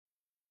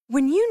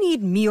When you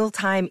need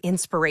mealtime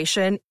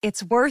inspiration,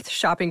 it's worth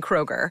shopping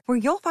Kroger, where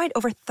you'll find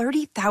over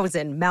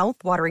 30,000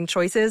 mouth-watering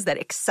choices that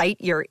excite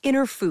your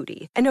inner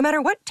foodie. And no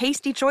matter what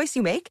tasty choice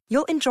you make,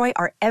 you'll enjoy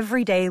our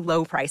everyday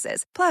low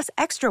prices, plus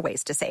extra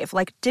ways to save,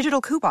 like digital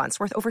coupons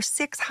worth over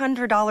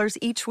 $600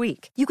 each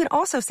week. You can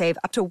also save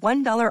up to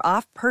 $1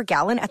 off per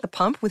gallon at the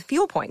pump with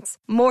fuel points.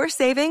 More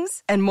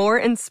savings and more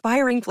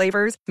inspiring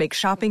flavors make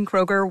shopping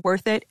Kroger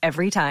worth it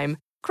every time.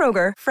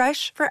 Kroger,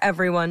 fresh for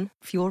everyone.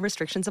 Fuel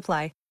restrictions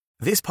apply.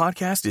 This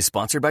podcast is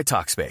sponsored by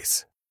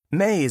Talkspace.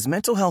 May is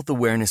Mental Health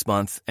Awareness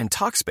Month, and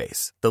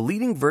Talkspace, the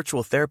leading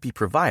virtual therapy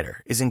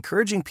provider, is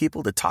encouraging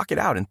people to talk it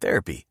out in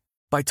therapy.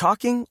 By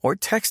talking or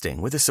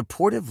texting with a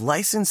supportive,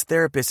 licensed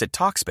therapist at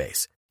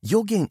Talkspace,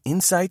 you'll gain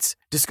insights,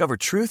 discover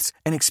truths,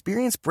 and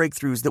experience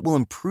breakthroughs that will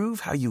improve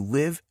how you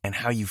live and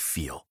how you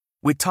feel.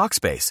 With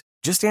Talkspace,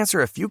 just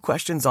answer a few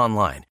questions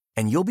online,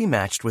 and you'll be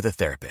matched with a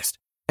therapist.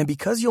 And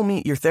because you'll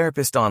meet your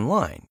therapist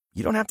online,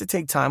 you don't have to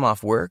take time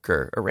off work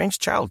or arrange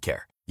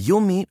childcare.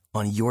 You'll meet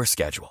on your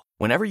schedule,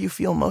 whenever you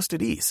feel most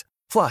at ease.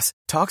 Plus,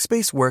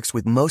 Talkspace works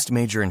with most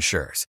major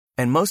insurers,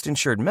 and most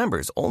insured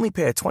members only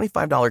pay a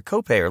 $25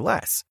 copay or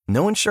less.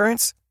 No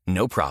insurance?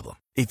 No problem.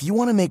 If you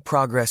want to make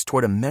progress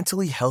toward a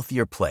mentally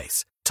healthier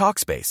place,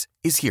 Talkspace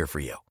is here for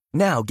you.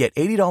 Now get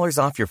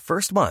 $80 off your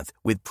first month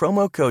with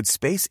promo code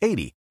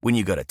SPACE80 when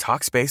you go to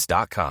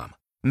Talkspace.com.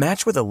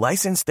 Match with a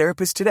licensed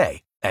therapist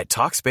today at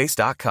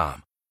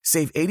Talkspace.com.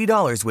 Save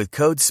 $80 with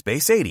code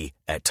SPACE80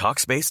 at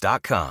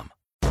Talkspace.com.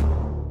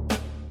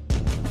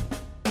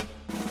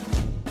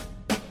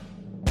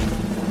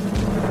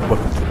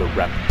 Welcome to the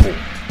Rap Report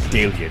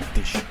Daily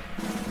Edition,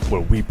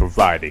 where we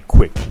provide a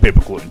quick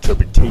biblical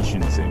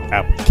interpretations and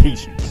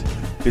applications.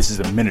 This is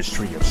a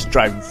ministry of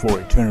striving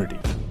for eternity.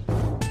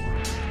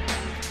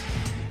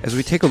 As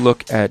we take a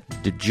look at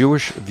the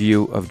Jewish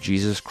view of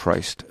Jesus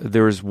Christ,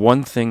 there is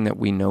one thing that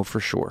we know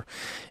for sure,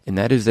 and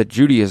that is that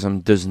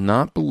Judaism does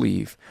not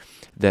believe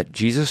that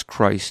Jesus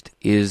Christ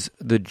is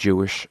the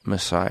Jewish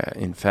Messiah.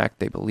 In fact,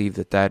 they believe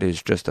that that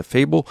is just a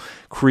fable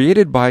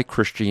created by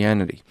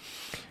Christianity.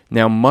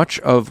 Now, much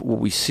of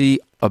what we see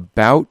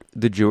about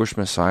the Jewish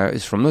Messiah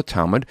is from the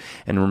Talmud,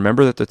 and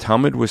remember that the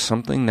Talmud was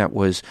something that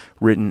was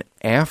written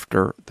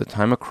after the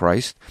time of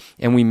Christ,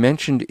 and we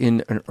mentioned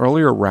in an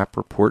earlier rap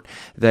report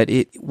that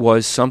it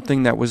was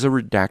something that was a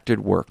redacted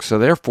work. So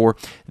therefore,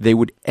 they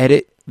would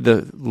edit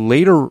the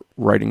later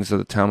writings of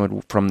the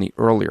Talmud from the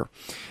earlier.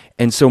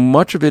 And so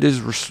much of it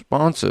is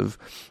responsive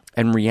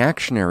and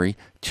reactionary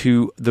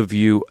to the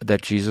view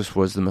that Jesus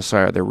was the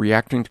Messiah. They're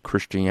reacting to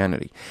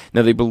Christianity.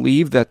 Now, they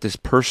believe that this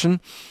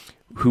person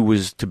who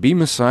was to be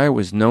Messiah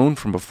was known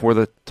from before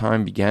the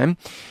time began,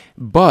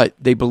 but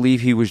they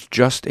believe he was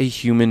just a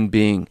human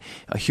being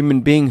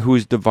who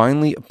is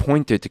divinely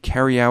appointed to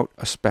carry out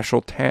a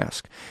special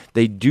task.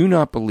 They do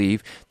not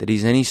believe that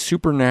he's any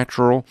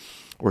supernatural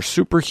or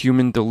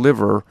superhuman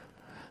deliverer.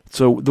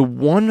 So the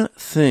one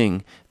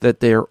thing that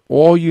they're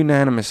all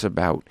unanimous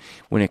about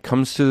when it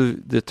comes to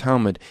the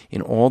Talmud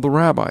in all the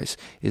rabbis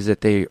is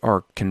that they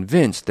are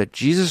convinced that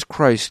Jesus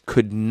Christ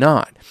could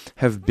not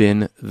have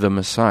been the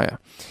Messiah.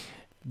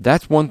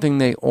 That's one thing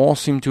they all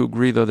seem to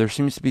agree, though there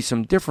seems to be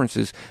some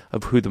differences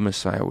of who the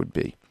Messiah would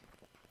be.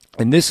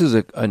 And this is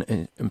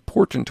an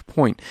important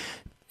point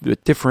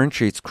that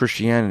differentiates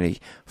Christianity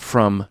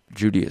from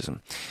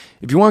Judaism.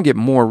 If you want to get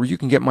more, you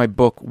can get my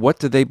book, What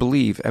Do They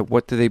Believe, at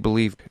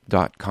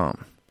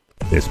whatdotheybelieve.com.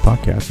 This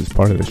podcast is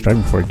part of the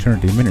Striving for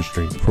Eternity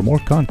ministry. For more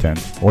content,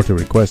 or to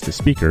request a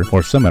speaker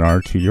or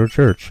seminar to your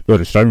church, go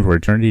to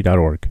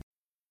strivingforeternity.org.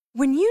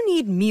 When you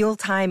need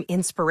mealtime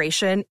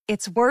inspiration,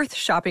 it's worth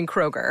shopping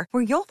Kroger,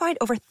 where you'll find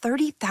over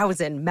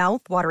 30,000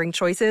 mouth-watering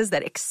choices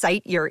that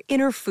excite your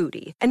inner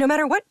foodie. And no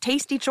matter what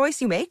tasty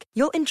choice you make,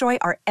 you'll enjoy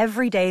our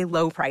everyday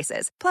low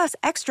prices, plus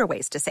extra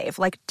ways to save,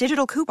 like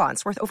digital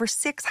coupons worth over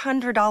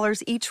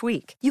 $600 each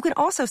week. You can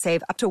also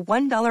save up to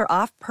 $1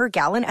 off per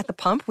gallon at the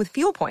pump with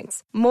fuel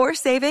points. More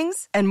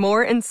savings and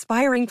more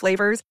inspiring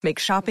flavors make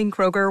shopping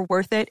Kroger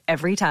worth it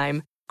every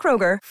time.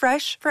 Kroger,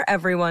 fresh for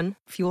everyone.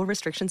 Fuel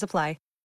restrictions apply.